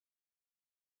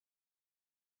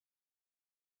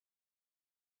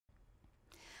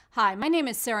Hi, my name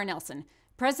is Sara Nelson,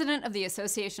 President of the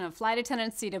Association of Flight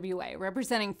Attendants CWA,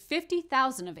 representing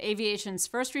 50,000 of aviation's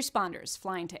first responders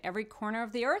flying to every corner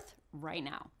of the earth right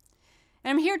now.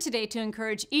 And I'm here today to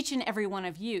encourage each and every one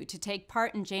of you to take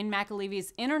part in Jane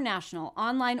McAlevey's international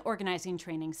online organizing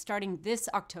training starting this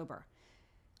October.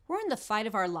 We're in the fight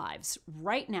of our lives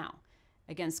right now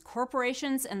against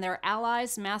corporations and their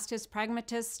allies, masked as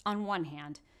pragmatists on one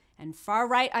hand, and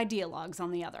far-right ideologues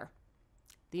on the other.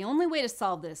 The only way to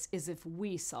solve this is if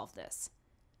we solve this.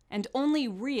 And only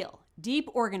real, deep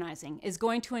organizing is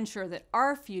going to ensure that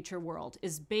our future world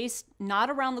is based not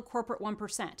around the corporate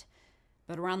 1%,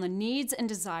 but around the needs and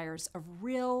desires of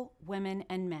real women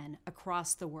and men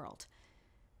across the world.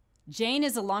 Jane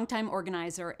is a longtime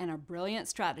organizer and a brilliant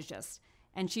strategist,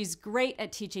 and she's great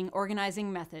at teaching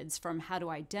organizing methods from how to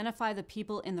identify the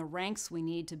people in the ranks we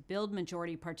need to build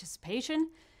majority participation,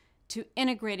 to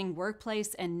integrating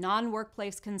workplace and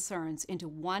non-workplace concerns into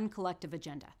one collective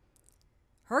agenda.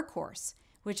 Her course,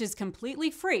 which is completely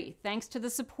free thanks to the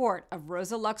support of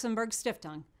Rosa Luxemburg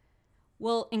Stiftung,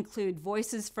 will include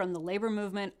voices from the labor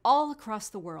movement all across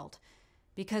the world,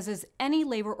 because as any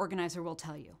labor organizer will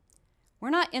tell you, we're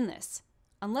not in this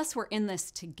unless we're in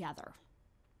this together.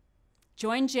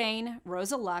 Join Jane,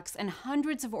 Rosa Lux, and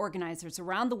hundreds of organizers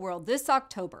around the world this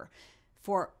October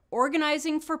for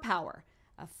Organizing for Power,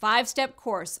 a 5-step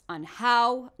course on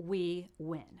how we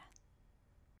win.